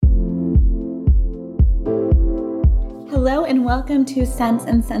Hello and welcome to Sense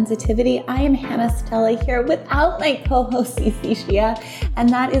and Sensitivity. I am Hannah Stella here without my co-host Cece Shia, and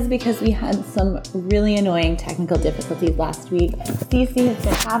that is because we had some really annoying technical difficulties last week. Cece has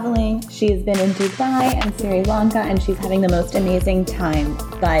been traveling, she has been in Dubai and Sri Lanka, and she's having the most amazing time,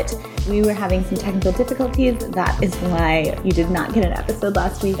 but we were having some technical difficulties. That is why you did not get an episode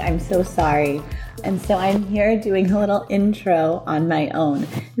last week. I'm so sorry. And so I'm here doing a little intro on my own.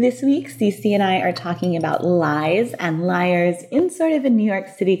 This week, Cece and I are talking about lies and liars in sort of a New York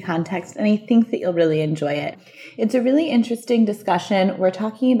City context, and I think that you'll really enjoy it. It's a really interesting discussion. We're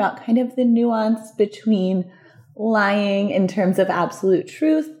talking about kind of the nuance between lying in terms of absolute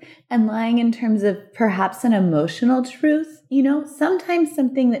truth and lying in terms of perhaps an emotional truth. You know, sometimes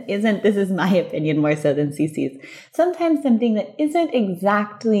something that isn't, this is my opinion more so than Cece's, sometimes something that isn't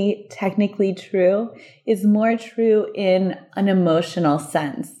exactly technically true is more true in an emotional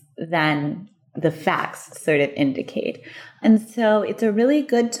sense than the facts sort of indicate. And so it's a really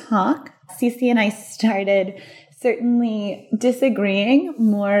good talk. Cece and I started certainly disagreeing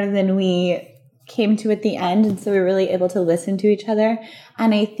more than we came to at the end, and so we were really able to listen to each other,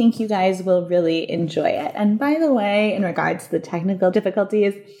 and I think you guys will really enjoy it. And by the way, in regards to the technical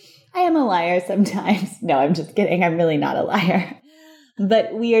difficulties, I am a liar sometimes. No, I'm just kidding. I'm really not a liar.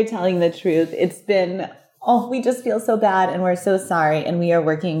 But we are telling the truth. It's been, we just feel so bad, and we're so sorry, and we are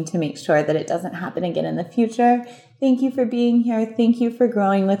working to make sure that it doesn't happen again in the future. Thank you for being here. Thank you for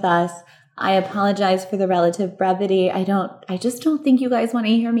growing with us. I apologize for the relative brevity. I just don't think you guys want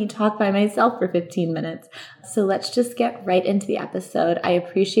to hear me talk by myself for 15 minutes. So let's just get right into the episode. I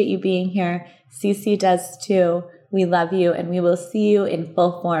appreciate you being here. Cece does too. We love you, and we will see you in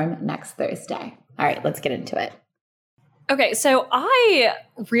full form next Thursday. All right, let's get into it. Okay, so I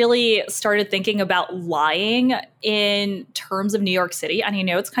really started thinking about lying in terms of New York City. And I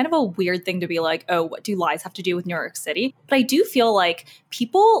know it's kind of a weird thing to be like, oh, what do lies have to do with New York City? But I do feel like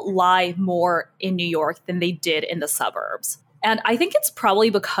people lie more in New York than they did in the suburbs. And I think it's probably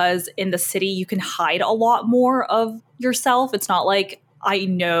because in the city, you can hide a lot more of yourself. It's not like I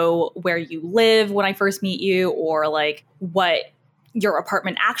know where you live when I first meet you, or like what your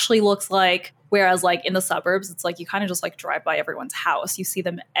apartment actually looks like. Whereas like in the suburbs, it's like you kind of just like drive by everyone's house. You see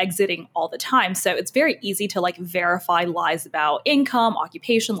them exiting all the time. So it's very easy to like verify lies about income,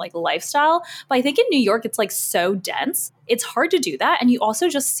 occupation, like lifestyle. But I think in New York, it's like so dense. It's hard to do that. And you also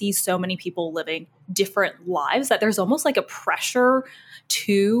just see so many people living different lives that there's almost like a pressure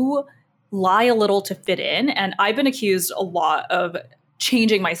to lie a little to fit in. And I've been accused a lot of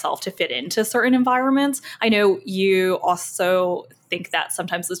changing myself to fit into certain environments. I know you also think that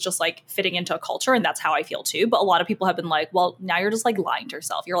sometimes it's just like fitting into a culture, and that's how I feel too. But a lot of people have been like, well, now you're just like lying to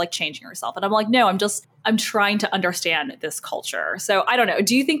yourself. You're like changing yourself. And I'm like, no, I'm trying to understand this culture. So I don't know.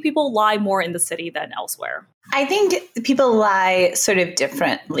 Do you think people lie more in the city than elsewhere? I think people lie sort of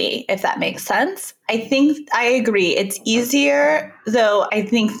differently, if that makes sense. I agree. It's easier, though. I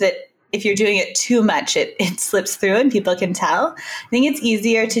think that if you're doing it too much, it slips through and people can tell. I think it's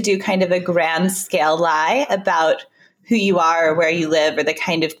easier to do kind of a grand scale lie about who you are or where you live or the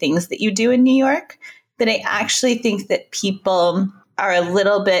kind of things that you do in New York. But I actually think that people are a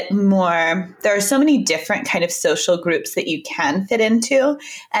little bit more, there are so many different kind of social groups that you can fit into.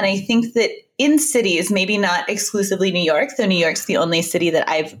 And I think that in cities, maybe not exclusively New York, though New York's the only city that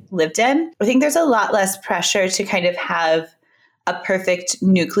I've lived in, I think there's a lot less pressure to kind of have a perfect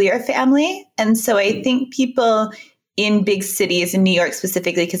nuclear family. And so I think people in big cities, in New York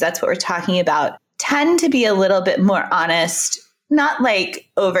specifically, because that's what we're talking about, tend to be a little bit more honest, not like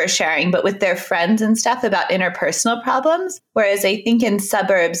oversharing, but with their friends and stuff about interpersonal problems. Whereas I think in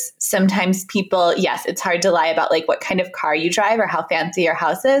suburbs, sometimes people, yes, it's hard to lie about like what kind of car you drive or how fancy your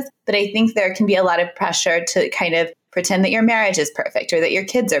house is. But I think there can be a lot of pressure to kind of pretend that your marriage is perfect or that your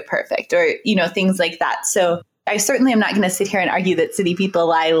kids are perfect or, you know, things like that. So I certainly am not going to sit here and argue that city people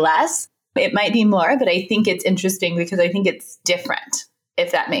lie less. It might be more, but I think it's interesting because I think it's different,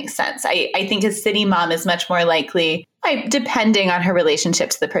 if that makes sense. I think a city mom is much more likely, depending on her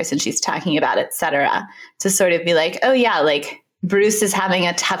relationship to the person she's talking about, et cetera, to sort of be like, oh yeah, like Bruce is having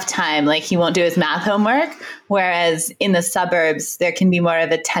a tough time, like he won't do his math homework. Whereas in the suburbs, there can be more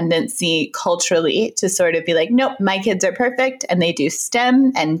of a tendency culturally to sort of be like, nope, my kids are perfect and they do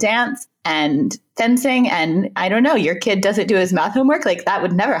STEM and dance and fencing. And I don't know, your kid doesn't do his math homework. Like that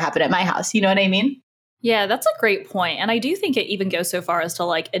would never happen at my house. You know what I mean? Yeah, that's a great point. And I do think it even goes so far as to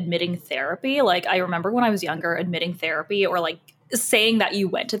like admitting therapy. Like I remember when I was younger, admitting therapy or like saying that you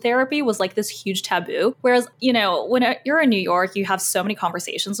went to therapy was like this huge taboo. Whereas, you know, when you're in New York, you have so many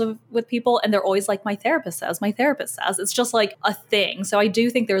conversations with people and they're always like, my therapist says. It's just like a thing. So I do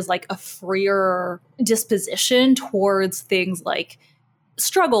think there's like a freer disposition towards things like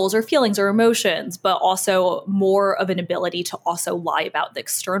struggles or feelings or emotions, but also more of an ability to also lie about the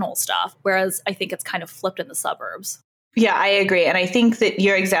external stuff. Whereas I think it's kind of flipped in the suburbs. Yeah, I agree. And I think that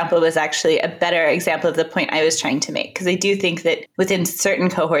your example was actually a better example of the point I was trying to make, because I do think that within certain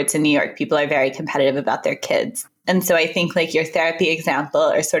cohorts in New York, people are very competitive about their kids. And so I think like your therapy example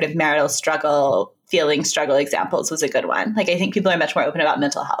or sort of marital struggle, feeling struggle examples was a good one. Like I think people are much more open about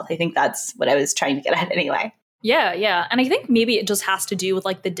mental health. I think that's what I was trying to get at anyway. Yeah. And I think maybe it just has to do with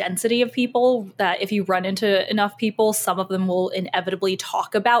like the density of people, that if you run into enough people, some of them will inevitably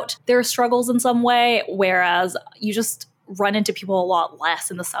talk about their struggles in some way, whereas you just run into people a lot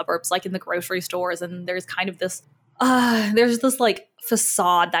less in the suburbs, like in the grocery stores. And there's kind of this, there's this like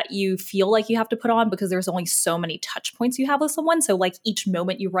facade that you feel like you have to put on because there's only so many touch points you have with someone. So like each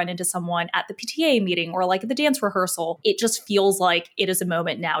moment you run into someone at the PTA meeting or like at the dance rehearsal, it just feels like it is a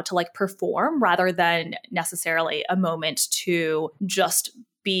moment now to like perform rather than necessarily a moment to just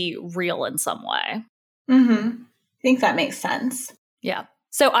be real in some way. Mm-hmm. I think that makes sense. Yeah.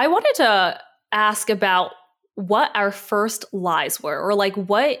 So I wanted to ask about what our first lies were, or like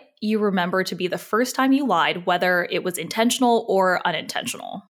what you remember to be the first time you lied, whether it was intentional or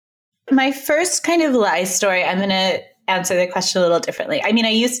unintentional. My first kind of lie story, I'm going to answer the question a little differently. I mean, I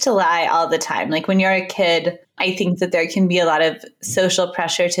used to lie all the time. Like when you're a kid, I think that there can be a lot of social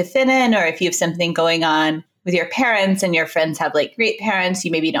pressure to fit in, or if you have something going on with your parents and your friends have like great parents,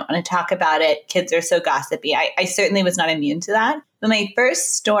 you maybe don't want to talk about it. Kids are so gossipy. I certainly was not immune to that. But my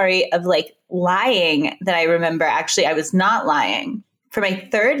first story of like lying that I remember, actually, I was not lying. For my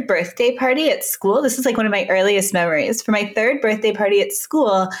third birthday party at school, this is like one of my earliest memories. For my third birthday party at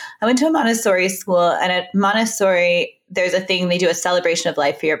school, I went to a Montessori school, and at Montessori, there's a thing, they do a celebration of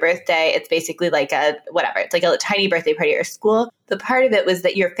life for your birthday. It's basically like it's like a tiny birthday party at your school. But part of it was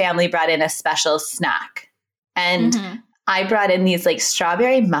that your family brought in a special snack. And I brought in these like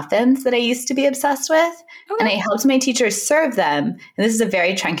strawberry muffins that I used to be obsessed with. Okay. And I helped my teacher serve them. And this is a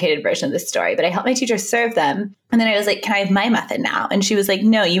very truncated version of this story, but I helped my teacher serve them. And then I was like, can I have my muffin now? And she was like,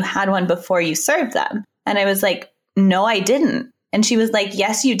 no, you had one before you served them. And I was like, no, I didn't. And she was like,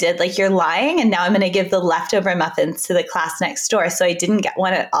 yes, you did. Like, you're lying. And now I'm going to give the leftover muffins to the class next door. So I didn't get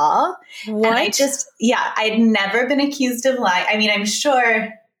one at all. What? And I'd never been accused of lying. I mean, I'm sure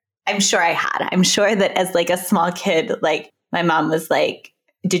I had. I'm sure that as like a small kid, like my mom was like,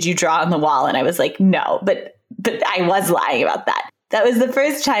 did you draw on the wall? And I was like, no, but I was lying about that. That was the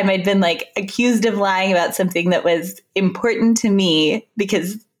first time I'd been like accused of lying about something that was important to me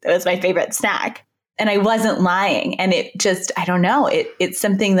because it was my favorite snack. And I wasn't lying. And it just, I don't know, it's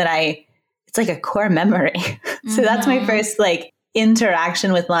something that it's like a core memory. So that's my first like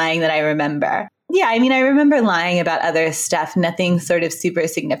interaction with lying that I remember. Yeah, I mean, I remember lying about other stuff, nothing sort of super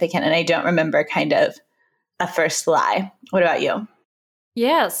significant. And I don't remember kind of a first lie. What about you?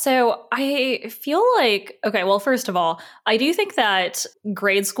 Yeah, so I feel like, okay, well, first of all, I do think that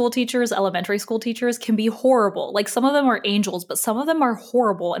grade school teachers, elementary school teachers can be horrible. Like some of them are angels, but some of them are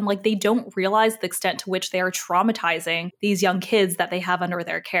horrible. And like they don't realize the extent to which they are traumatizing these young kids that they have under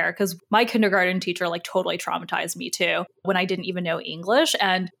their care. Because my kindergarten teacher like totally traumatized me too when I didn't even know English.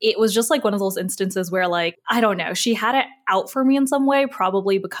 And it was just like one of those instances where like, I don't know, she had it out for me in some way,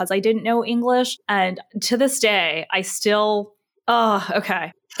 probably because I didn't know English. And to this day, I still... Oh,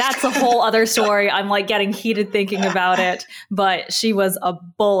 okay. That's a whole other story. I'm like getting heated thinking about it, but she was a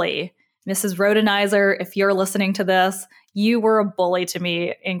bully. Mrs. Rodenizer, if you're listening to this, you were a bully to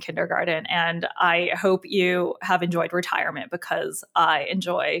me in kindergarten, and I hope you have enjoyed retirement because I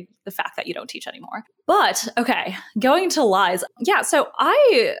enjoy the fact that you don't teach anymore. But okay, going to lies. Yeah, so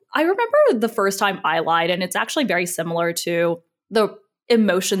I remember the first time I lied, and it's actually very similar to the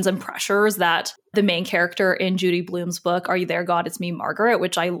emotions and pressures that the main character in Judy Blume's book, Are You There, God? It's Me, Margaret,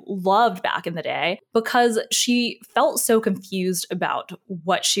 which I loved back in the day, because she felt so confused about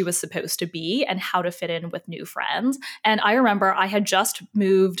what she was supposed to be and how to fit in with new friends. And I remember I had just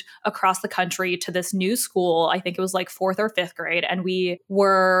moved across the country to this new school. I think it was like 4th or 5th grade. And we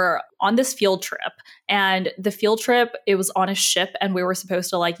were on this field trip. And the field trip, it was on a ship, and we were supposed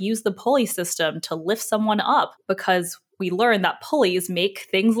to like use the pulley system to lift someone up because we learned that pulleys make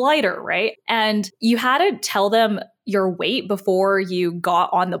things lighter, right? And you had to tell them your weight before you got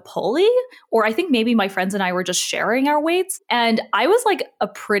on the pulley. Or I think maybe my friends and I were just sharing our weights. And I was like a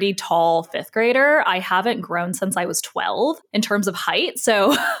pretty tall fifth grader. I haven't grown since I was 12 in terms of height.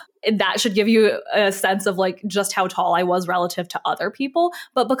 So that should give you a sense of like just how tall I was relative to other people.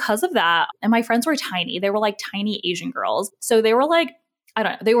 But because of that, and my friends were tiny, they were like tiny Asian girls. So they were like, I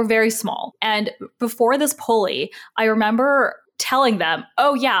don't know, they were very small. And before this pulley, I remember telling them,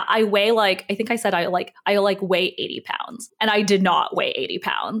 oh yeah, I weigh like, I think I said I weigh 80 pounds. And I did not weigh 80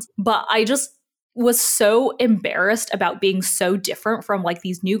 pounds. But I just was so embarrassed about being so different from like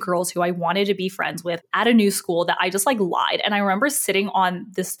these new girls who I wanted to be friends with at a new school that I just like lied. And I remember sitting on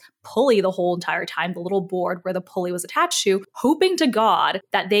this pulley the whole entire time, the little board where the pulley was attached to, hoping to God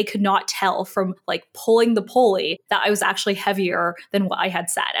that they could not tell from like pulling the pulley that I was actually heavier than what I had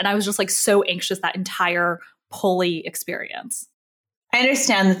said. And I was just like so anxious that entire pulley experience. I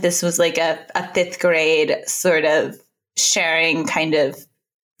understand that this was like a fifth grade sort of sharing kind of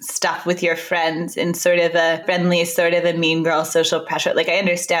stuff with your friends in sort of a friendly, sort of a mean girl social pressure. Like I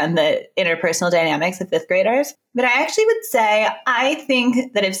understand the interpersonal dynamics of fifth graders, but I actually would say, I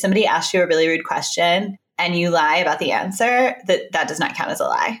think that if somebody asks you a really rude question and you lie about the answer, that does not count as a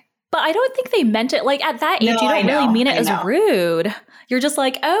lie. But I don't think they meant it. Like at that age, you don't really mean it as rude. You're just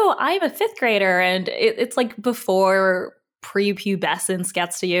like, oh, I'm a fifth grader. And it's like before prepubescence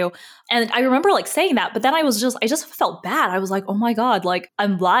gets to you. And I remember like saying that, but then I just felt bad. I was like, oh my God, like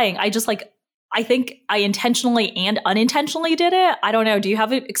I'm lying. I think I intentionally and unintentionally did it. I don't know. Do you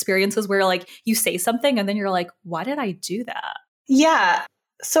have experiences where like you say something and then you're like, why did I do that? Yeah,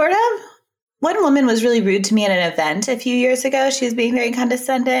 sort of. One woman was really rude to me at an event a few years ago. She was being very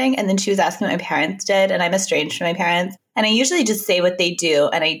condescending. And then she was asking what my parents did. And I'm estranged from my parents. And I usually just say what they do.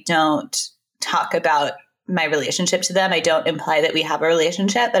 And I don't talk about my relationship to them. I don't imply that we have a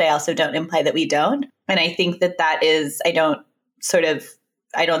relationship, but I also don't imply that we don't. And I think that is, I don't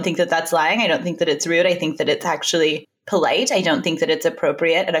think that that's lying. I don't think that it's rude. I think that it's actually polite. I don't think that it's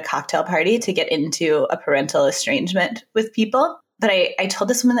appropriate at a cocktail party to get into a parental estrangement with people. But I told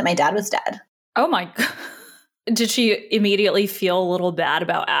this woman that my dad was dead. Oh my God. Did she immediately feel a little bad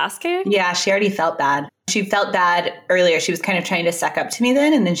about asking? Yeah, she already felt bad. She felt bad earlier. She was kind of trying to suck up to me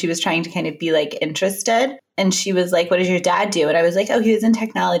then. And then she was trying to kind of be like interested. And she was like, what does your dad do? And I was like, oh, he was in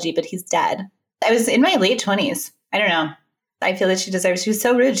technology, but he's dead. I was in my late 20s. I don't know. I feel that she was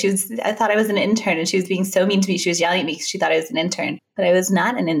so rude. I thought I was an intern and she was being so mean to me. She was yelling at me because she thought I was an intern, but I was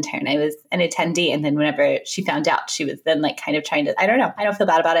not an intern. I was an attendee. And then whenever she found out, she was then like kind of trying to, I don't know. I don't feel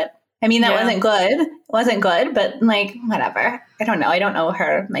bad about it. I mean, that wasn't good. It wasn't good, but like, whatever. I don't know. I don't know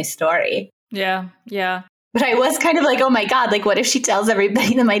my story. Yeah. Yeah. But I was kind of like, oh my God, like, what if she tells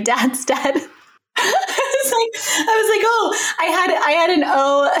everybody that my dad's dead? I was like, oh, I had an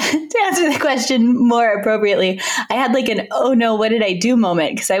oh, to answer the question more appropriately, I had like an, oh no, what did I do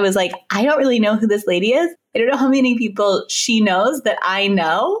moment? Because I was like, I don't really know who this lady is. I don't know how many people she knows that I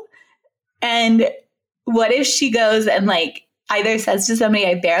know. And what if she goes and like either says to somebody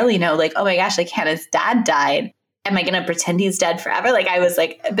I barely know, like, oh my gosh, like Hannah's dad died. Am I going to pretend he's dead forever? Like I was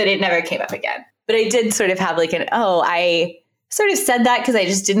like, but it never came up again. But I did sort of have like I sort of said that because I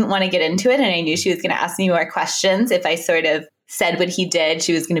just didn't want to get into it. And I knew she was going to ask me more questions. If I sort of said what he did,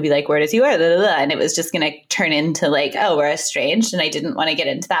 she was going to be like, where does he work? And it was just going to turn into like, oh, we're estranged. And I didn't want to get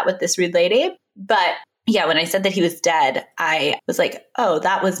into that with this rude lady. But yeah, when I said that he was dead, I was like, oh,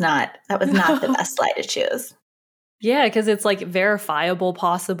 that was not the best lie to choose. Yeah, because it's like verifiable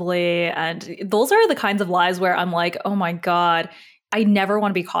possibly. And those are the kinds of lies where I'm like, oh my God, I never want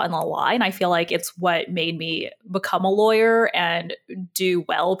to be caught in a lie. And I feel like it's what made me become a lawyer and do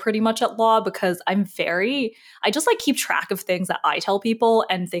well pretty much at law, because I just like keep track of things that I tell people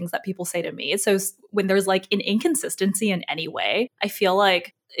and things that people say to me. So when there's like an inconsistency in any way, I feel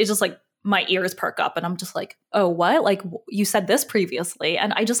like it's just like my ears perk up and I'm just like, oh, what? Like you said this previously.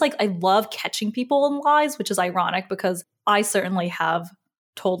 And I love catching people in lies, which is ironic because I certainly have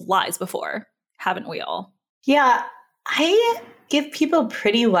told lies before. Haven't we all? Yeah, I give people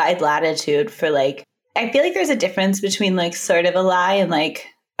pretty wide latitude for like, I feel like there's a difference between like sort of a lie and like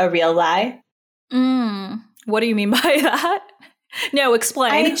a real lie. What do you mean by that? No,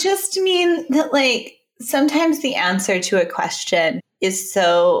 explain. I just mean that like sometimes the answer to a question is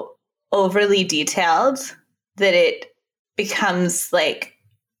so overly detailed that it becomes like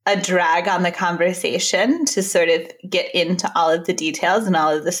a drag on the conversation to sort of get into all of the details and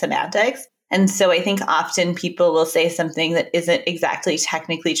all of the semantics. And so I think often people will say something that isn't exactly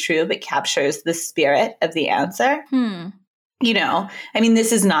technically true, but captures the spirit of the answer.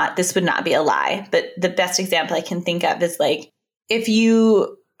 this would not be a lie, but the best example I can think of is like, if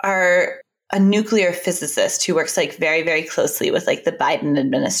you are a nuclear physicist who works like very, very closely with like the Biden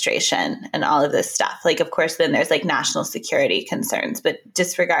administration and all of this stuff, like, of course, then there's like national security concerns, but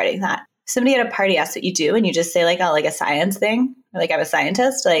disregarding that, somebody at a party asks what you do and you just say like, oh, like a science thing, or like I'm a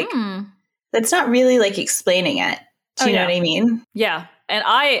scientist, like that's not really like explaining it. Do you know what I mean? Yeah. And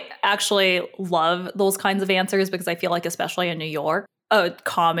I actually love those kinds of answers because I feel like, especially in New York, a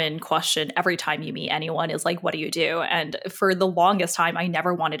common question every time you meet anyone is like, what do you do? And for the longest time, I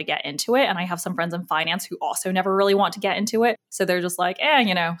never wanted to get into it. And I have some friends in finance who also never really want to get into it. So they're just like,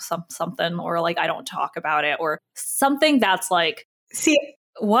 something, or like, I don't talk about it, or something that's like, see,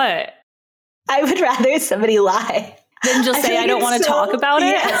 what? I would rather somebody lie. Then just say, I don't want to talk about it?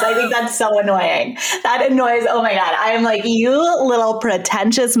 Yes, I think that's so annoying. That annoys, oh my God. I'm like, you little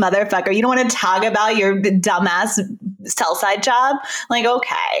pretentious motherfucker. You don't want to talk about your dumbass sell-side job? Like,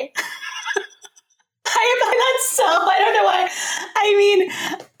 okay. I find that so, I don't know why. I mean,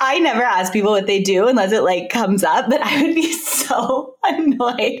 I never ask people what they do unless it like comes up, but I would be so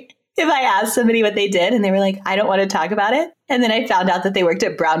annoyed if I asked somebody what they did and they were like, I don't want to talk about it. And then I found out that they worked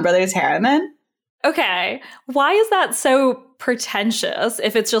at Brown Brothers Harriman. Okay. Why is that so pretentious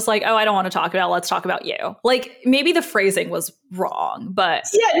if it's just like, oh, I don't want to talk about it, let's talk about you? Like, maybe the phrasing was wrong, but...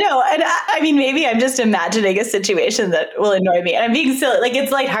 Yeah, no. And I mean, maybe I'm just imagining a situation that will annoy me. And I'm being silly. Like,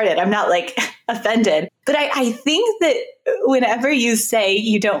 it's lighthearted. I'm not like offended. But I think that whenever you say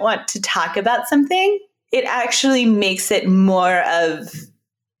you don't want to talk about something, it actually makes it more of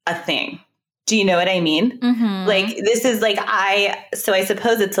a thing. Do you know what I mean? Mm-hmm. Like, this is like, so I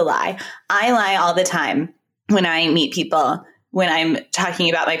suppose it's a lie. I lie all the time when I meet people, when I'm talking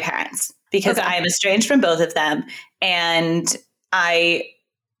about my parents, because I am estranged from both of them. And I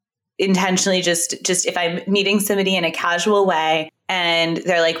intentionally just if I'm meeting somebody in a casual way and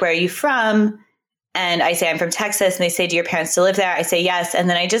they're like, where are you from? And I say, I'm from Texas. And they say, do your parents still live there? I say, yes. And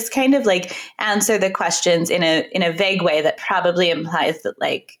then I just kind of like answer the questions in a vague way that probably implies that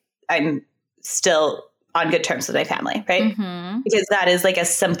like I'm still on good terms with my family, right? Mm-hmm. Because that is like a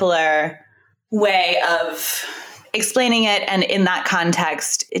simpler way of explaining it. And in that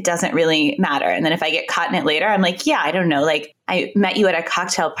context, it doesn't really matter. And then if I get caught in it later, I'm like, yeah, I don't know. Like, I met you at a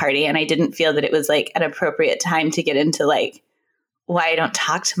cocktail party and I didn't feel that it was like an appropriate time to get into like why I don't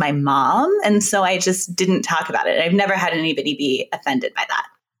talk to my mom. And so I just didn't talk about it. I've never had anybody be offended by that.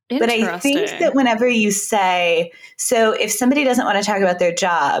 But I think that whenever you say, so if somebody doesn't want to talk about their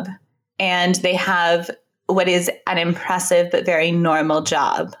job, and they have what is an impressive but very normal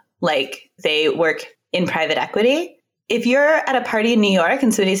job, like they work in private equity. If you're at a party in New York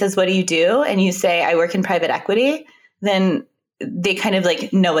and somebody says, what do you do? And you say, I work in private equity, then they kind of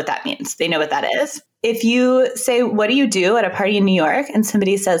like know what that means. They know what that is. If you say, what do you do at a party in New York? And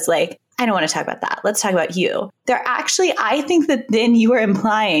somebody says like, I don't want to talk about that. Let's talk about you. They're actually, I think that then you are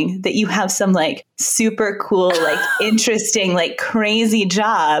implying that you have some like super cool, like interesting, like crazy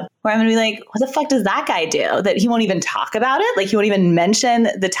job where I'm going to be like, what the fuck does that guy do? That he won't even talk about it? Like he won't even mention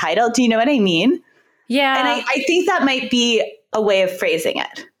the title. Do you know what I mean? Yeah. And I think that might be a way of phrasing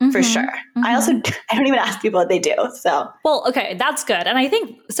it for sure. Mm-hmm. I don't even ask people what they do. So, well, okay, that's good. And I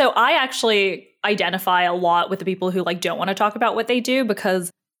think, so I actually identify a lot with the people who like don't want to talk about what they do,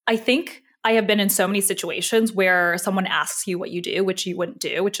 because I think I have been in so many situations where someone asks you what you do, which you wouldn't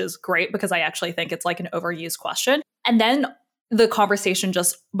do, which is great because I actually think it's like an overused question. And then the conversation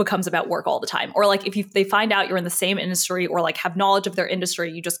just becomes about work all the time. Or like if they find out you're in the same industry or like have knowledge of their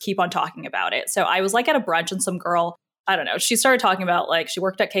industry, you just keep on talking about it. So I was like at a brunch and some girl, I don't know, she started talking about like she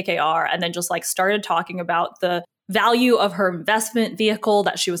worked at KKR and then just like started talking about the value of her investment vehicle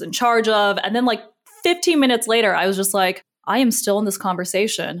that she was in charge of. And then like 15 minutes later, I was just like, I am still in this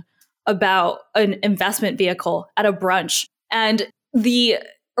conversation about an investment vehicle at a brunch. And the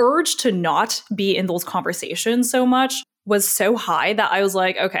urge to not be in those conversations so much was so high that I was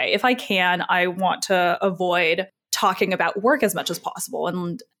like, okay, if I can, I want to avoid talking about work as much as possible.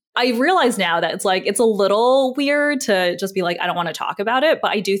 And I realize now that it's like, it's a little weird to just be like, I don't want to talk about it.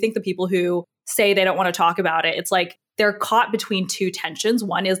 But I do think the people who say they don't want to talk about it, it's like they're caught between two tensions.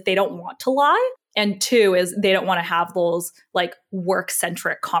 One is they don't want to lie. And two is they don't want to have those like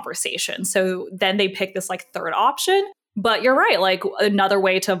work-centric conversations. So then they pick this like third option. But you're right. Like another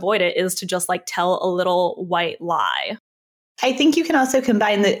way to avoid it is to just like tell a little white lie. I think you can also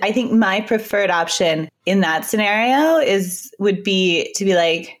combine I think my preferred option in that scenario would be to be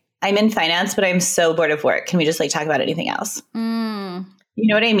like, I'm in finance, but I'm so bored of work. Can we just like talk about anything else? You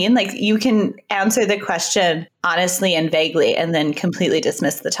know what I mean? Like you can answer the question honestly and vaguely and then completely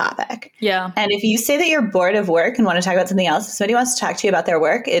dismiss the topic. Yeah. And if you say that you're bored of work and want to talk about something else, if somebody wants to talk to you about their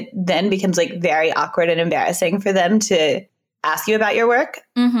work, it then becomes like very awkward and embarrassing for them to ask you about your work,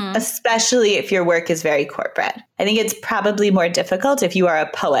 especially if your work is very corporate. I think it's probably more difficult if you are a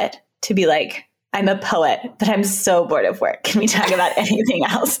poet to be like, I'm a poet, but I'm so bored of work. Can we talk about anything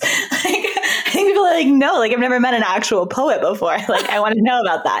else? Like, I think people are like, no, like I've never met an actual poet before. Like I want to know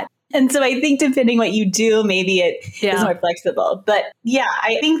about that. And so I think depending what you do, maybe it is more flexible. But yeah,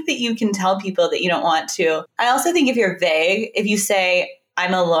 I think that you can tell people that you don't want to. I also think if you're vague, if you say,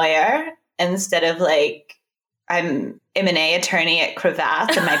 I'm a lawyer, instead of like, I'm M&A attorney at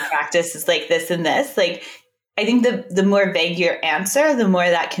Cravath and my practice is like this and this, like, I think the more vague your answer, the more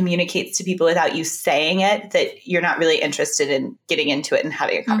that communicates to people without you saying it, that you're not really interested in getting into it and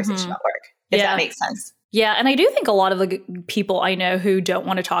having a conversation about work, if that makes sense. Yeah. And I do think a lot of the people I know who don't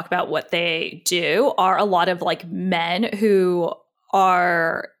want to talk about what they do are a lot of like men who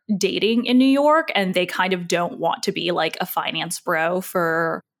are dating in New York and they kind of don't want to be like a finance bro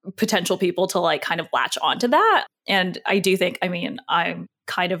for potential people to like kind of latch onto that. And I do think, I mean, I'm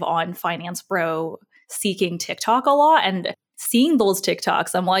kind of on finance bro seeking TikTok a lot, and seeing those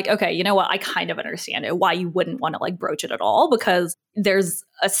TikToks, I'm like, okay, you know what? I kind of understand it, why you wouldn't want to like broach it at all, because there's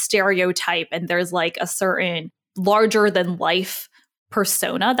a stereotype and there's like a certain larger than life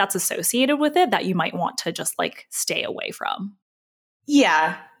persona that's associated with it that you might want to just like stay away from.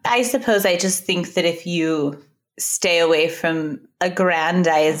 Yeah, I suppose I just think that if you stay away from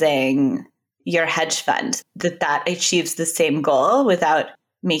aggrandizing your hedge fund, that achieves the same goal without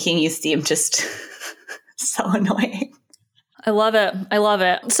making you seem just so annoying. I love it. I love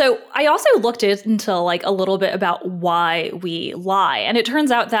it. So I also looked into like a little bit about why we lie. And it turns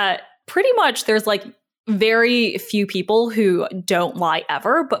out that pretty much there's like very few people who don't lie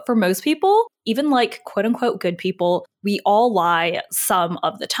ever. But for most people, even like quote unquote good people, we all lie some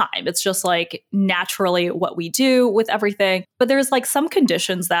of the time. It's just like naturally what we do with everything. But there's like some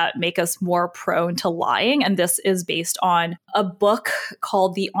conditions that make us more prone to lying. And this is based on a book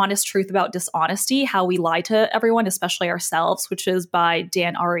called The Honest Truth About Dishonesty, How We Lie to Everyone, Especially Ourselves, which is by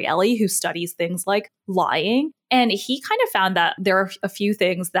Dan Ariely, who studies things like lying. And he kind of found that there are a few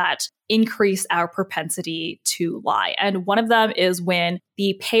things that increase our propensity to lie. And one of them is when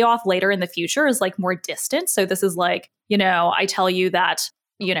the payoff later in the future is like more distant. So this is like, you know, I tell you that,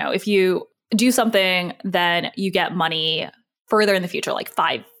 you know, if you do something, then you get money further in the future, like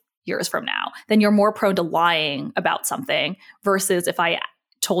 5 years from now, then you're more prone to lying about something versus if I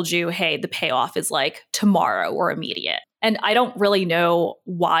told you, hey, the payoff is like tomorrow or immediate. And I don't really know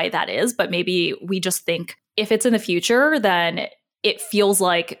why that is, but maybe we just think if it's in the future, then it feels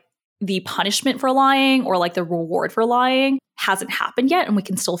like the punishment for lying or like the reward for lying hasn't happened yet, and we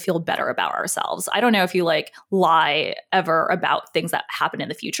can still feel better about ourselves. I don't know if you like lie ever about things that happen in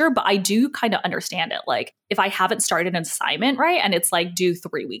the future, but I do kind of understand it. Like if I haven't started an assignment, right, and it's like due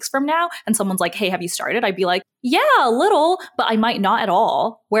 3 weeks from now, and someone's like, hey, have you started? I'd be like, yeah, a little, but I might not at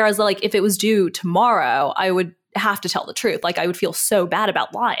all. Whereas like if it was due tomorrow, I would have to tell the truth. Like I would feel so bad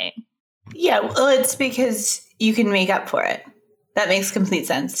about lying. Yeah, well, it's because you can make up for it. That makes complete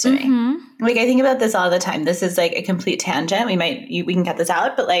sense to me. Like, I think about this all the time. This is like a complete tangent. We can cut this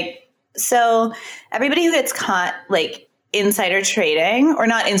out. But like, so everybody who gets caught like insider trading, or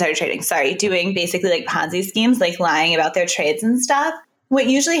not insider trading, sorry, doing basically like Ponzi schemes, like lying about their trades and stuff. What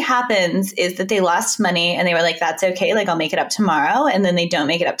usually happens is that they lost money and they were like, that's okay. Like, I'll make it up tomorrow. And then they don't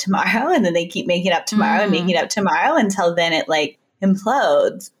make it up tomorrow. And then they keep making it up tomorrow and making it up tomorrow until then it like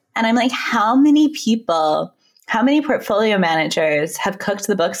implodes. And I'm like, how many portfolio managers have cooked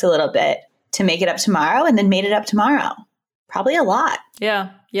the books a little bit to make it up tomorrow and then made it up tomorrow? Probably a lot. Yeah.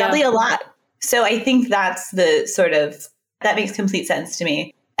 Probably a lot. So I think that's the sort of, that makes complete sense to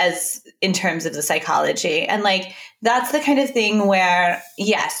me as in terms of the psychology. And like, that's the kind of thing where,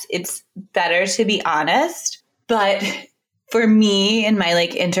 yes, it's better to be honest. But for me and my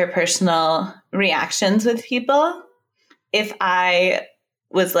like interpersonal reactions with people, if I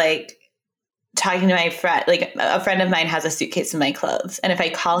was like talking to my friend, like a friend of mine has a suitcase of my clothes. And if I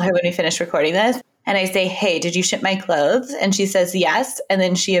call her when we finish recording this and I say, hey, did you ship my clothes? And she says yes. And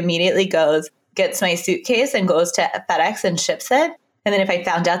then she immediately goes, gets my suitcase and goes to FedEx and ships it. And then if I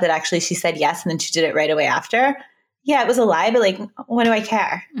found out that actually she said yes and then she did it right away after, yeah, it was a lie, but like, what do I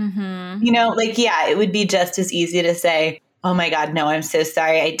care? You know, like, yeah, it would be just as easy to say, oh my God, no, I'm so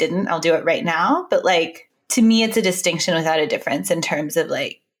sorry I didn't. I'll do it right now. But like, to me, it's a distinction without a difference in terms of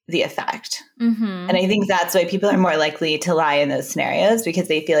like the effect. And I think that's why people are more likely to lie in those scenarios, because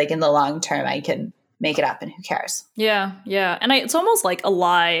they feel like in the long term, I can make it up and who cares? Yeah, yeah. And it's almost like a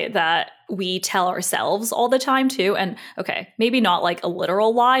lie that we tell ourselves all the time too. And okay, maybe not like a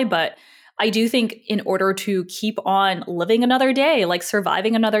literal lie, but I do think in order to keep on living another day, like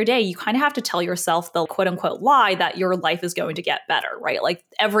surviving another day, you kind of have to tell yourself the quote unquote lie that your life is going to get better, right? Like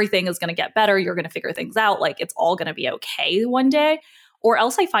everything is going to get better. You're going to figure things out. Like it's all going to be okay one day. Or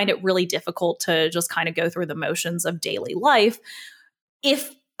else I find it really difficult to just kind of go through the motions of daily life if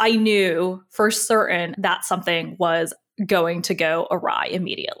I knew for certain that something was going to go awry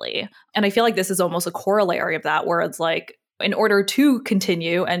immediately. And I feel like this is almost a corollary of that, where it's like, in order to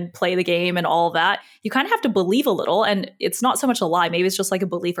continue and play the game and all of that, you kind of have to believe a little. And it's not so much a lie, maybe it's just like a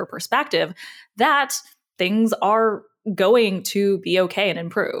belief or perspective that things are going to be okay and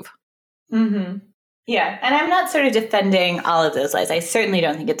improve. Mm-hmm. Yeah. And I'm not sort of defending all of those lies. I certainly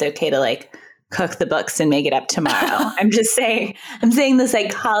don't think it's okay to like cook the books and make it up tomorrow. I'm saying the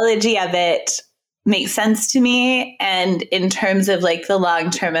psychology of it makes sense to me. And in terms of like the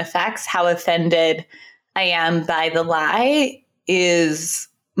long-term effects, how offended I am by the lie is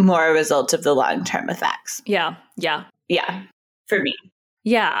more a result of the long-term effects. Yeah. Yeah. Yeah. For me.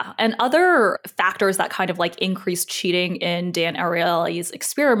 Yeah. And other factors that kind of like increased cheating in Dan Ariely's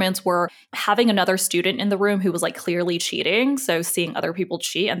experiments were having another student in the room who was like clearly cheating. So seeing other people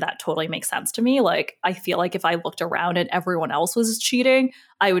cheat, and that totally makes sense to me. Like, I feel like if I looked around and everyone else was cheating,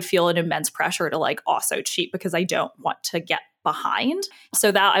 I would feel an immense pressure to like also cheat because I don't want to get behind.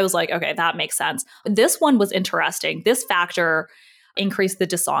 So that I was like, okay, that makes sense. This one was interesting. This factor increase the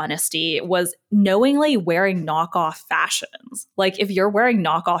dishonesty was knowingly wearing knockoff fashions. Like if you're wearing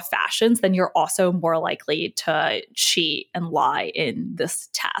knockoff fashions, then you're also more likely to cheat and lie in this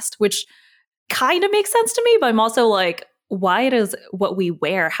test, which kind of makes sense to me. But I'm also like, why does what we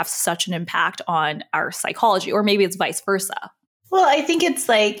wear have such an impact on our psychology? Or maybe it's vice versa. Well, I think it's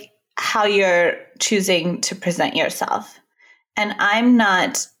like how you're choosing to present yourself. And I'm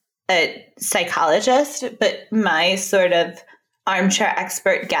not a psychologist, but my sort of armchair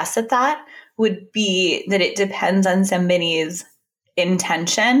expert guess at that would be that it depends on somebody's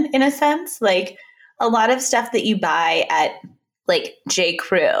intention in a sense. Like a lot of stuff that you buy at like J.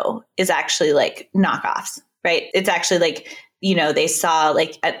 Crew is actually like knockoffs, right? It's actually like, you know, they saw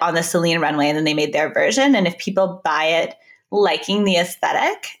like on the Celine runway and then they made their version. And if people buy it liking the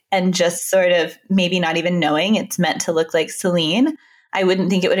aesthetic and just sort of maybe not even knowing it's meant to look like Celine, I wouldn't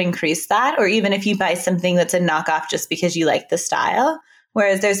think it would increase that. Or even if you buy something that's a knockoff just because you like the style.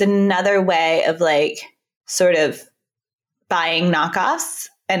 Whereas there's another way of like sort of buying knockoffs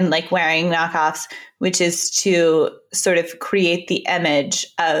and like wearing knockoffs, which is to sort of create the image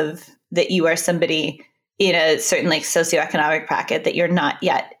of that you are somebody in a certain like socioeconomic bracket that you're not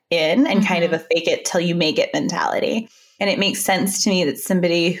yet in, and kind of a fake it till you make it mentality. And it makes sense to me that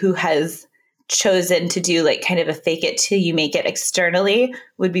somebody who has chosen to do like kind of a fake it till you make it externally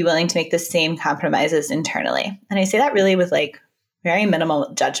would be willing to make the same compromises internally. And I say that really with like very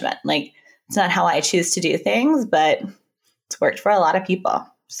minimal judgment. Like it's not how I choose to do things, but it's worked for a lot of people.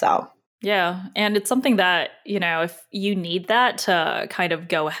 So yeah. And it's something that, you know, if you need that to kind of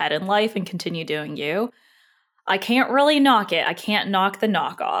go ahead in life and continue doing you, I can't really knock it. I can't knock the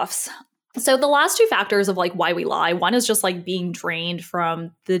knockoffs. So the last two factors of like why we lie, one is just like being drained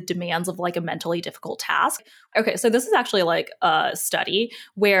from the demands of like a mentally difficult task. Okay, so this is actually like a study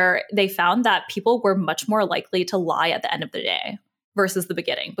where they found that people were much more likely to lie at the end of the day versus the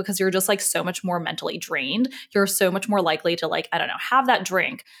beginning, because you're just like so much more mentally drained. You're so much more likely to like, I don't know, have that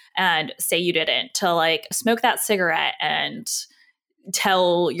drink and say you didn't, to like smoke that cigarette and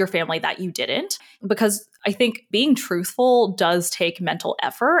tell your family that you didn't, because I think being truthful does take mental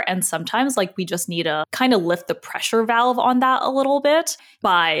effort. And sometimes like we just need to kind of lift the pressure valve on that a little bit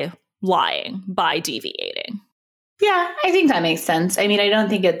by lying, by deviating. Yeah, I think that makes sense. I mean, I don't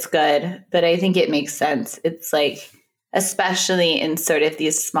think it's good, but I think it makes sense. It's like, especially in sort of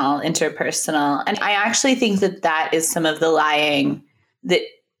these small interpersonal, and I actually think that that is some of the lying that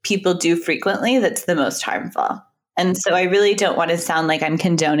people do frequently that's the most harmful. And so I really don't want to sound like I'm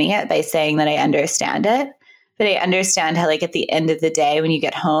condoning it by saying that I understand it, but I understand how like at the end of the day, when you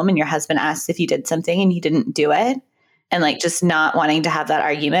get home and your husband asks if you did something and you didn't do it, and like just not wanting to have that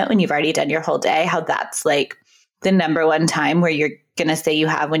argument when you've already done your whole day, how that's like the number one time where you're going to say you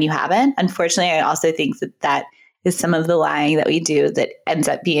have when you haven't. Unfortunately, I also think that that is some of the lying that we do that ends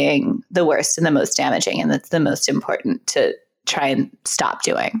up being the worst and the most damaging. And that's the most important to try and stop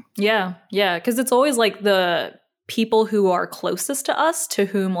doing. Yeah. Yeah. Because it's always like the people who are closest to us to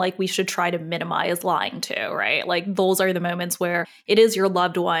whom like we should try to minimize lying to, right? Like those are the moments where it is your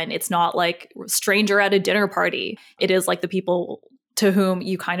loved one. It's not like stranger at a dinner party. It is like the people to whom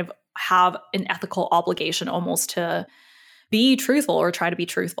you kind of have an ethical obligation almost to be truthful or try to be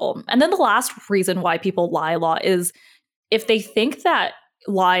truthful. And then the last reason why people lie a lot is if they think that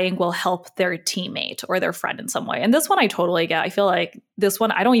lying will help their teammate or their friend in some way. And this one I totally get. I feel like this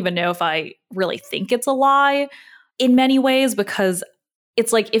one, I don't even know if I really think it's a lie in many ways, because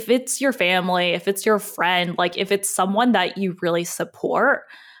it's like, if it's your family, if it's your friend, like if it's someone that you really support,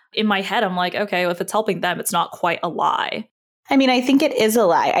 in my head, I'm like, okay, well, if it's helping them, it's not quite a lie. I mean, I think it is a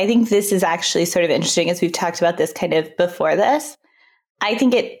lie. I think this is actually sort of interesting, as we've talked about this kind of before this. I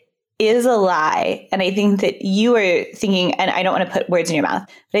think it is a lie. And I think that you were thinking, and I don't want to put words in your mouth,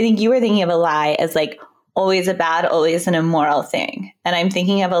 but I think you were thinking of a lie as like always a bad, always an immoral thing. And I'm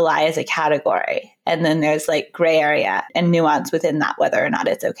thinking of a lie as a category. And then there's like gray area and nuance within that, whether or not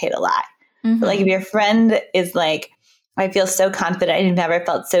it's okay to lie. But like if your friend is like, I feel so confident, I've never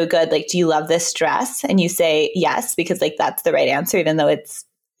felt so good. Like, do you love this dress? And you say yes, because like that's the right answer, even though it's,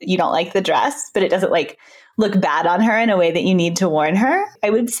 you don't like the dress, but it doesn't like look bad on her in a way that you need to warn her. I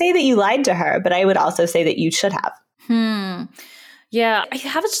would say that you lied to her, but I would also say that you should have. Yeah, I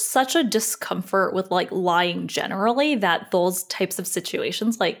have such a discomfort with like lying generally that those types of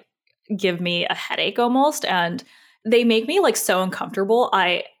situations like give me a headache almost. And they make me like so uncomfortable.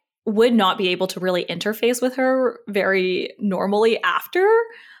 I would not be able to really interface with her very normally after.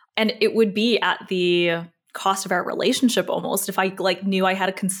 And it would be at the cost of our relationship almost if I like knew I had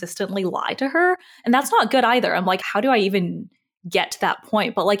to consistently lie to her. And that's not good either. I'm like, how do I even get to that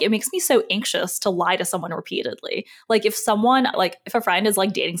point? But like, it makes me so anxious to lie to someone repeatedly. Like if someone, like if a friend is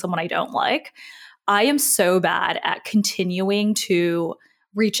like dating someone I don't like, I am so bad at continuing to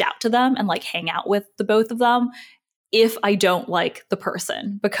reach out to them and like hang out with the both of them if I don't like the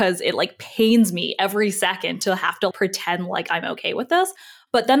person, because it like pains me every second to have to pretend like I'm okay with this.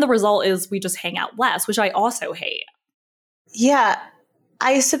 But then the result is we just hang out less, which I also hate. Yeah,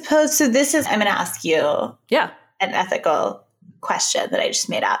 I suppose. So this is, I'm going to ask you an ethical question that I just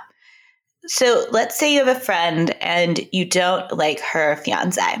made up. So let's say you have a friend and you don't like her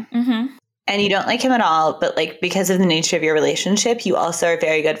fiance. And you don't like him at all, but like because of the nature of your relationship, you also are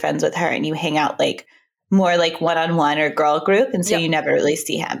very good friends with her and you hang out like more like one-on-one or girl group. And so you never really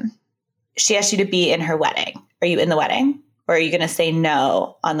see him. She asked you to be in her wedding. Are you in the wedding? Or are you going to say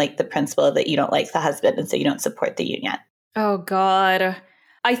no on like the principle that you don't like the husband and so you don't support the union? Oh, God.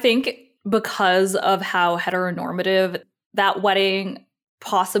 I think because of how heteronormative that wedding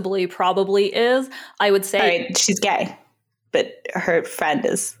probably is, I would say... Sorry, she's gay, but her friend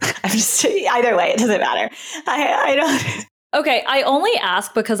is... I'm just... Either way, it doesn't matter. I don't... Okay, I only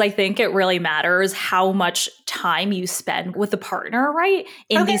ask because I think it really matters how much time you spend with the partner, right,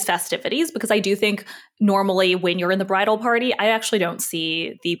 in these festivities. Because I do think normally when you're in the bridal party, I actually don't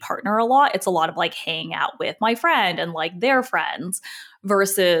see the partner a lot. It's a lot of like hanging out with my friend and like their friends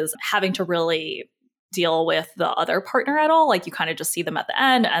versus having to really deal with the other partner at all. Like you kind of just see them at the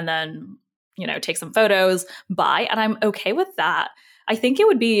end and then, you know, take some photos, bye. And I'm okay with that. I think it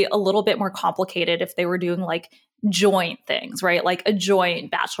would be a little bit more complicated if they were doing like joint things, right? Like a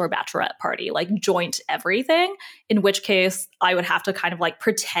joint bachelorette party, like joint everything, in which case I would have to kind of like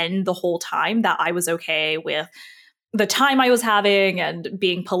pretend the whole time that I was okay with the time I was having and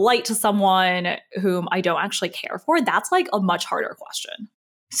being polite to someone whom I don't actually care for. That's like a much harder question.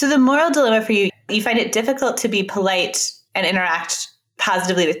 So the moral dilemma for you, you find it difficult to be polite and interact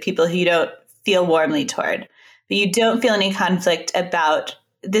positively with people who you don't feel warmly toward, but you don't feel any conflict about,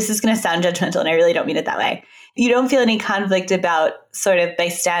 this is going to sound judgmental and I really don't mean it that way. You don't feel any conflict about sort of by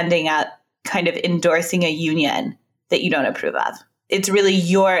standing up, kind of endorsing a union that you don't approve of. It's really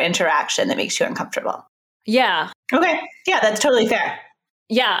your interaction that makes you uncomfortable. Yeah. Okay. Yeah, that's totally fair.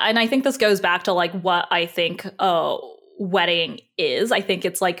 Yeah. And I think this goes back to like what I think a wedding is. I think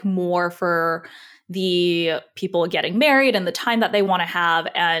it's like more for the people getting married and the time that they want to have.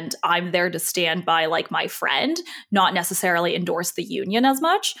 And I'm there to stand by like my friend, not necessarily endorse the union as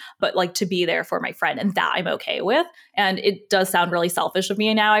much, but like to be there for my friend. And that I'm okay with. And it does sound really selfish of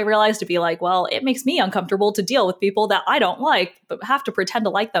me now, I realize, to be like, well, it makes me uncomfortable to deal with people that I don't like, but have to pretend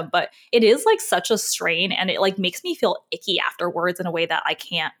to like them. But it is like such a strain and it like makes me feel icky afterwards in a way that I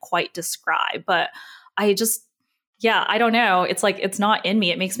can't quite describe. But I just, I don't know. It's like, it's not in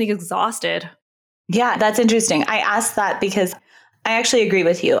me. It makes me exhausted. Yeah, that's interesting. I asked that because I actually agree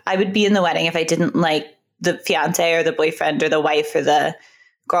with you. I would be in the wedding if I didn't like the fiance or the boyfriend or the wife or the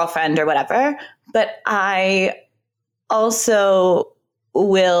girlfriend or whatever. But I also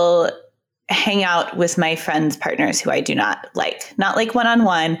will hang out with my friends' partners who I do not like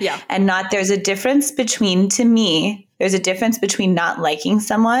one-on-one. Yeah. And there's a difference between, to me, there's a difference between not liking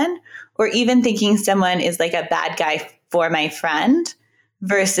someone or even thinking someone is like a bad guy for my friend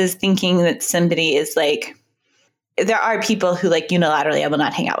versus thinking that somebody is like, there are people who like unilaterally I will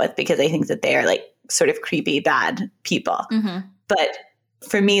not hang out with because I think that they are like sort of creepy, bad people. Mm-hmm. But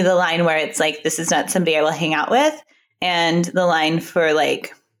for me, the line where it's like, this is not somebody I will hang out with, and the line for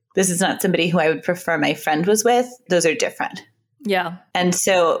like, this is not somebody who I would prefer my friend was with, those are different. Yeah. And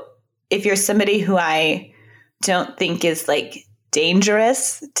so if you're somebody who I don't think is like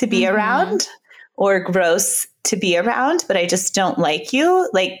dangerous to be around or gross to be around, but I just don't like you,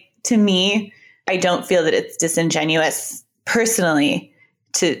 like to me, I don't feel that it's disingenuous personally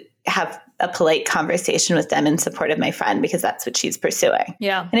to have a polite conversation with them in support of my friend because that's what she's pursuing.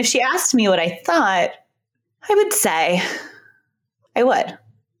 Yeah. And if she asked me what I thought, I would say I would.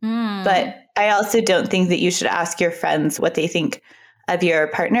 But I also don't think that you should ask your friends what they think of your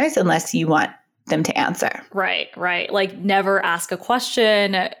partners unless you want them to answer. Right. Like never ask a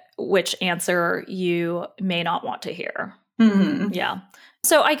question which answer you may not want to hear. Mm-hmm. Yeah.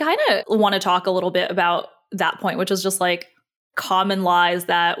 So I kind of want to talk a little bit about that point, which is just like common lies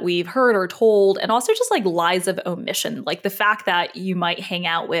that we've heard or told, and also just like lies of omission, like the fact that you might hang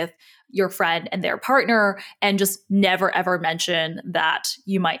out with your friend and their partner and just never ever mention that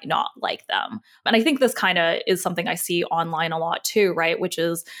you might not like them. And I think this kind of is something I see online a lot too, right? Which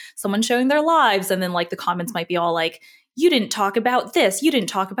is someone showing their lives and then like the comments might be all like, you didn't talk about this, you didn't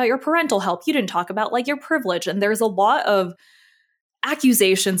talk about your parental help, you didn't talk about like your privilege. And there's a lot of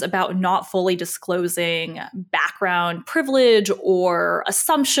accusations about not fully disclosing background privilege or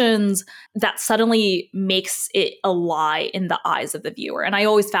assumptions that suddenly makes it a lie in the eyes of the viewer. And I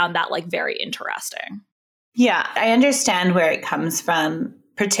always found that like very interesting. Yeah, I understand where it comes from,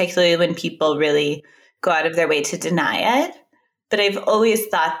 particularly when people really go out of their way to deny it. But I've always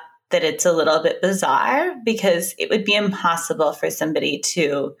thought that it's a little bit bizarre because it would be impossible for somebody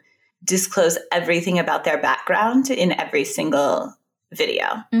to disclose everything about their background in every single video.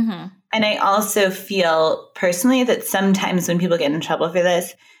 Mm-hmm. And I also feel personally that sometimes when people get in trouble for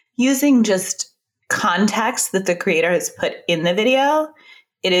this, using just context that the creator has put in the video,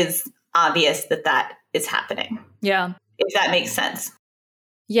 it is obvious that that is happening. Yeah. If that makes sense.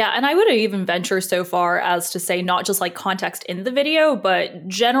 Yeah. And I would even venture so far as to say not just like context in the video, but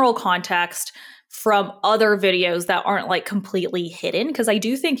general context from other videos that aren't like completely hidden. Because I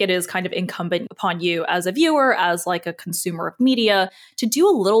do think it is kind of incumbent upon you as a viewer, as like a consumer of media, to do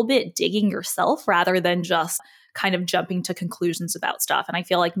a little bit digging yourself rather than just kind of jumping to conclusions about stuff. And I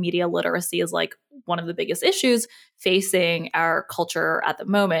feel like media literacy is like one of the biggest issues facing our culture at the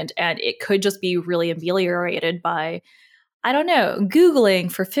moment. And it could just be really ameliorated by, I don't know,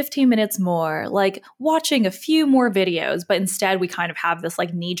 Googling for 15 minutes more, like watching a few more videos, but instead we kind of have this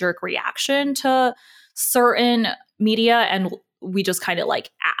like knee-jerk reaction to certain media and we just kind of like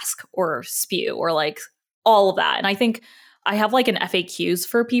ask or spew or like all of that. And I think I have like an FAQs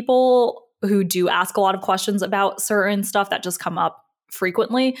for people who do ask a lot of questions about certain stuff that just come up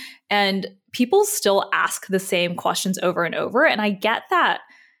frequently. And people still ask the same questions over and over. And I get that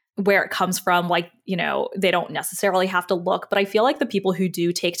where it comes from, like, you know, they don't necessarily have to look, but I feel like the people who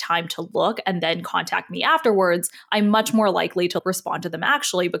do take time to look and then contact me afterwards, I'm much more likely to respond to them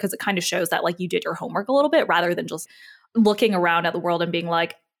actually, because it kind of shows that like you did your homework a little bit rather than just looking around at the world and being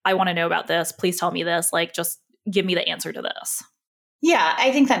like, I want to know about this. Please tell me this. Like, just give me the answer to this. Yeah,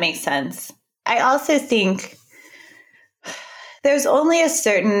 I think that makes sense. I also think there's only a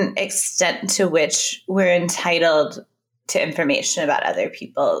certain extent to which we're entitled to information about other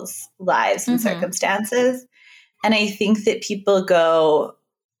people's lives and circumstances. And I think that people go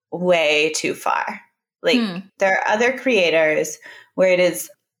way too far. Like there are other creators where it is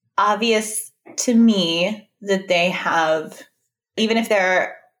obvious to me that they have, even if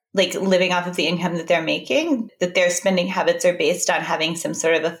they're like living off of the income that they're making, that their spending habits are based on having some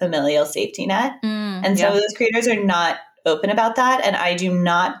sort of a familial safety net. And some of those creators are not open about that. And I do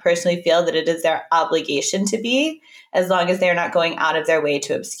not personally feel that it is their obligation to be, as long as they're not going out of their way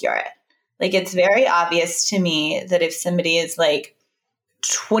to obscure it. Like, it's very obvious to me that if somebody is like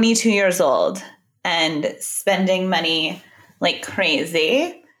 22 years old and spending money like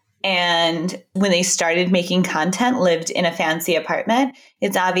crazy, and when they started making content, lived in a fancy apartment,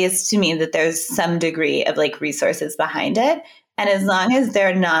 it's obvious to me that there's some degree of like resources behind it. And as long as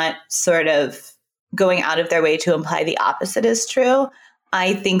they're not sort of going out of their way to imply the opposite is true,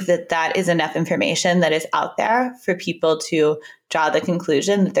 I think that that is enough information that is out there for people to draw the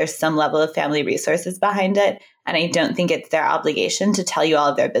conclusion that there's some level of family resources behind it. And I don't think it's their obligation to tell you all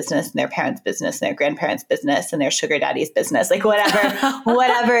of their business and their parents' business and their grandparents' business and their sugar daddy's business, like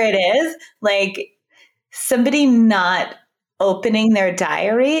whatever it is. Like, somebody not opening their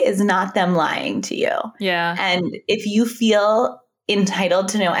diary is not them lying to you. Yeah. And if you feel entitled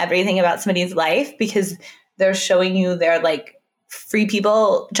to know everything about somebody's life because they're showing you their like free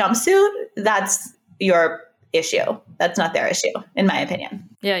people jumpsuit, that's your issue. That's not their issue, in my opinion.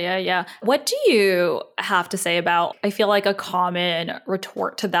 Yeah. What do you have to say about, I feel like a common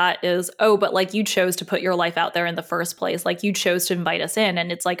retort to that is, oh, but like you chose to put your life out there in the first place. Like you chose to invite us in.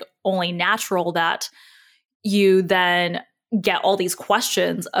 And it's like only natural that you then get all these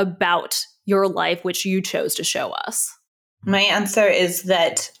questions about your life, which you chose to show us. My answer is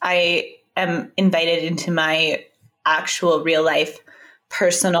that I am invited into my actual real life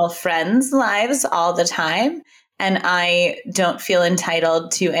personal friends' lives all the time. And I don't feel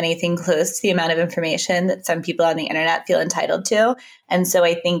entitled to anything close to the amount of information that some people on the internet feel entitled to. And so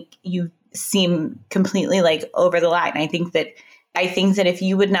I think you seem completely like over the line. I think that if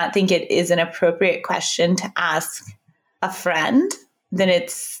you would not think it is an appropriate question to ask a friend, then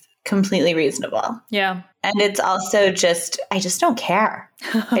it's completely reasonable. Yeah. And it's also I just don't care.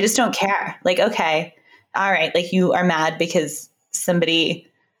 I just don't care. Like, okay, all right. Like you are mad because somebody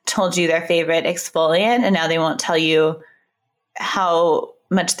told you their favorite exfoliant and now they won't tell you how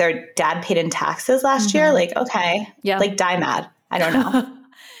much their dad paid in taxes last year. Like, okay, yeah, like die mad. I don't know.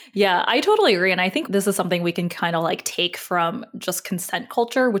 Yeah, I totally agree. And I think this is something we can kind of like take from just consent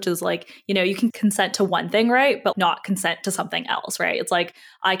culture, which is like, you know, you can consent to one thing, right? But not consent to something else, right? It's like,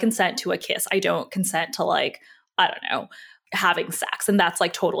 I consent to a kiss. I don't consent to like, I don't know, having sex. And that's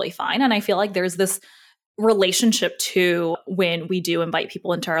like totally fine. And I feel like there's this relationship to when we do invite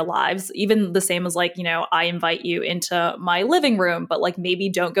people into our lives, even the same as like, you know, I invite you into my living room, but like maybe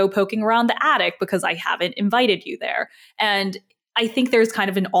don't go poking around the attic because I haven't invited you there. And I think there's kind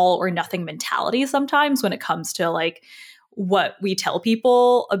of an all or nothing mentality sometimes when it comes to like what we tell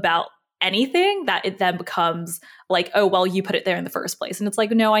people about anything, that it then becomes like, oh, well, you put it there in the first place. And it's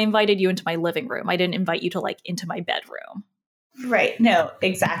like, no, I invited you into my living room. I didn't invite you to like into my bedroom. Right. No,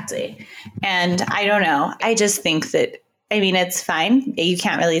 exactly. And I don't know. I just think that, I mean, it's fine. You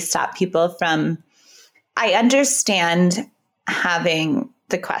can't really stop people from, I understand having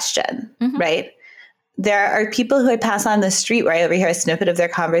the question, right? There are people who I pass on the street where I overhear a snippet of their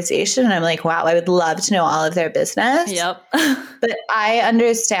conversation and I'm like, wow, I would love to know all of their business. Yep. But I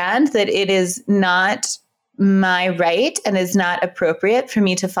understand that it is not my right and is not appropriate for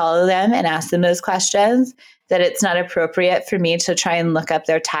me to follow them and ask them those questions, that it's not appropriate for me to try and look up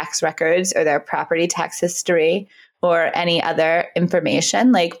their tax records or their property tax history or any other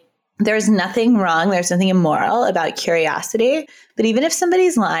information. Like, there's nothing wrong. There's nothing immoral about curiosity. But even if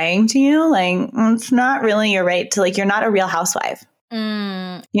somebody's lying to you, like, it's not really your right to, like, you're not a real housewife.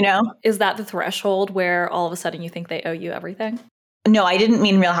 You know? Is that the threshold where all of a sudden you think they owe you everything? No, I didn't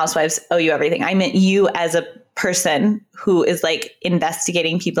mean Real Housewives owe you everything. I meant you as a person who is like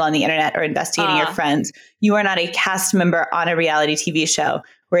investigating people on the internet or investigating your friends. You are not a cast member on a reality TV show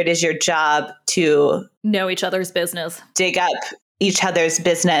where it is your job to know each other's business, dig up each other's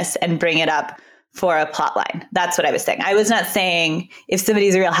business and bring it up for a plot line. That's what I was saying. I was not saying if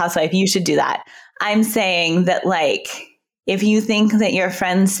somebody's a Real Housewife, you should do that. I'm saying that, like, if you think that your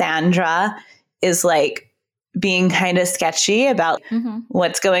friend Sandra is like being kind of sketchy about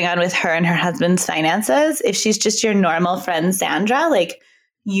what's going on with her and her husband's finances, if she's just your normal friend Sandra, like,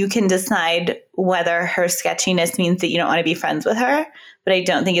 you can decide whether her sketchiness means that you don't want to be friends with her. But I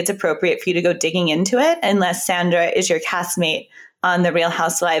don't think it's appropriate for you to go digging into it unless Sandra is your castmate on The Real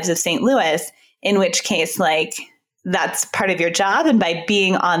Housewives of St. Louis, in which case, like, that's part of your job. And by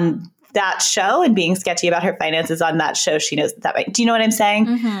being on that show and being sketchy about her finances on that show, she knows that way. Do you know what I'm saying?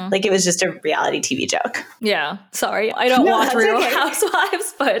 Like, it was just a reality TV joke. Yeah. Sorry. I don't watch Real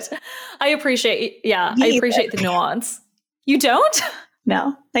Housewives, but I appreciate, I appreciate the nuance. You don't?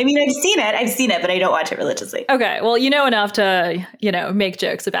 No. I mean, I've seen it, but I don't watch it religiously. Okay. Well, you know enough to, make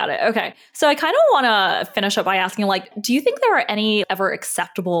jokes about it. Okay. So I kind of want to finish up by asking, like, do you think there are any ever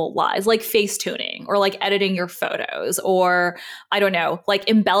acceptable lies, like face tuning or like editing your photos or, I don't know, like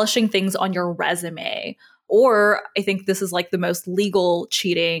embellishing things on your resume? Or I think this is like the most legal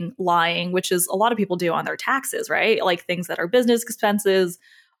cheating, lying, which is a lot of people do on their taxes, right? Like things that are business expenses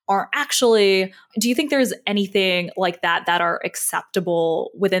are actually, do you think there's anything like that that are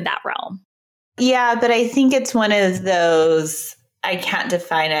acceptable within that realm? Yeah, but I think it's one of those, I can't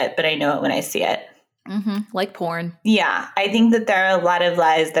define it, but I know it when I see it. Like porn. Yeah, I think that there are a lot of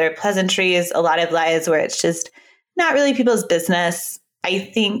lies that are pleasantries, a lot of lies where it's just not really people's business. I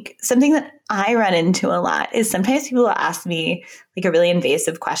think something that I run into a lot is sometimes people will ask me like a really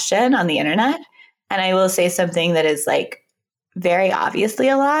invasive question on the internet, and I will say something that is like very obviously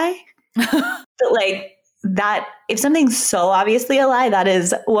a lie. But like that, if something's so obviously a lie, that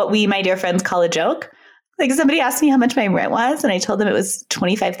is what we, my dear friends, call a joke. Like somebody asked me how much my rent was and I told them it was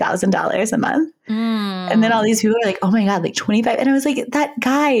 $25,000 a month. And then all these people were like, oh my God, like 25. And I was like,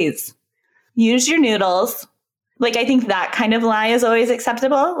 guys, use your noodles. Like, I think that kind of lie is always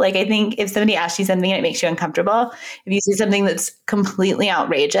acceptable. Like, I think if somebody asks you something and it makes you uncomfortable, if you see something that's completely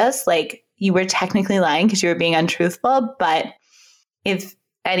outrageous, like you were technically lying because you were being untruthful. But if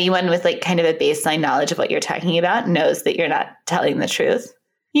anyone with like kind of a baseline knowledge of what you're talking about knows that you're not telling the truth,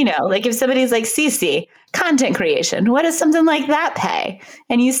 you know, like if somebody's like, Cece, content creation, what does something like that pay?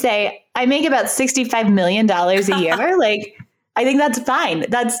 And you say, I make about $65 million a year. Like, I think that's fine.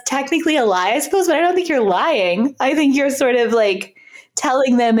 That's technically a lie, I suppose, but I don't think you're lying. I think you're sort of like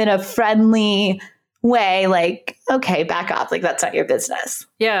telling them in a friendly way, like, okay, back off. Like, that's not your business.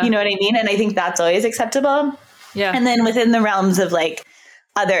 Yeah. You know what I mean? And I think that's always acceptable. Yeah. And then within the realms of like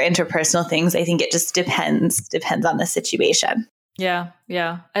other interpersonal things, I think it just depends on the situation. Yeah.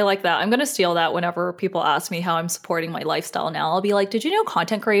 Yeah. I like that. I'm going to steal that whenever people ask me how I'm supporting my lifestyle now. I'll be like, did you know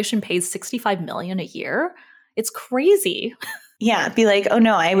content creation pays $65 million a year? It's crazy. Yeah. Be like, oh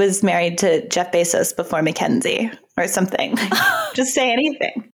no, I was married to Jeff Bezos before Mackenzie or something. Just say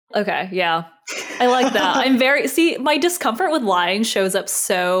anything. Okay. Yeah. I like that. My discomfort with lying shows up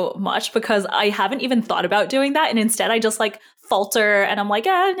so much because I haven't even thought about doing that. And instead I just like falter and I'm like,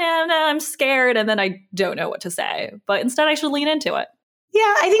 no, I'm scared. And then I don't know what to say. But instead I should lean into it. Yeah.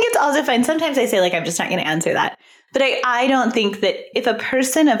 I think it's also fine. Sometimes I say like, I'm just not going to answer that. But I don't think that if a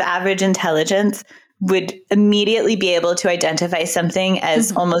person of average intelligence would immediately be able to identify something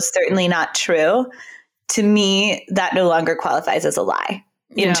as almost certainly not true, to me, that no longer qualifies as a lie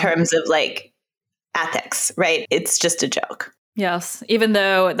in terms of like ethics, right? It's just a joke. Yes, even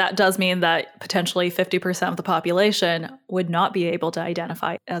though that does mean that potentially 50% of the population would not be able to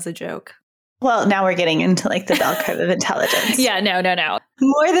identify as a joke. Well, now we're getting into like the bell curve of intelligence. Yeah, no.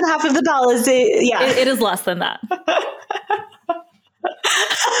 More than half of the bell is, It is less than that.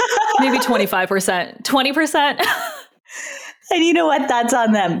 Maybe 25%, 20%. And you know what? That's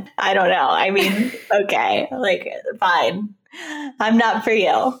on them. I don't know. I mean, okay, like, fine. I'm not for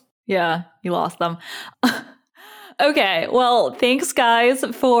you. Yeah, you lost them. Okay, well, thanks guys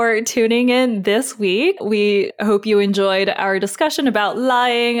for tuning in this week. We hope you enjoyed our discussion about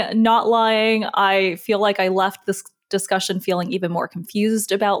lying, not lying. I feel like I left this discussion feeling even more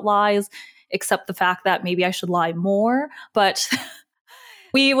confused about lies, except the fact that maybe I should lie more. But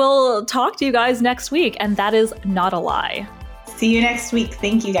we will talk to you guys next week, and that is not a lie. See you next week.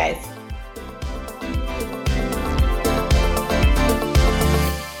 Thank you, guys.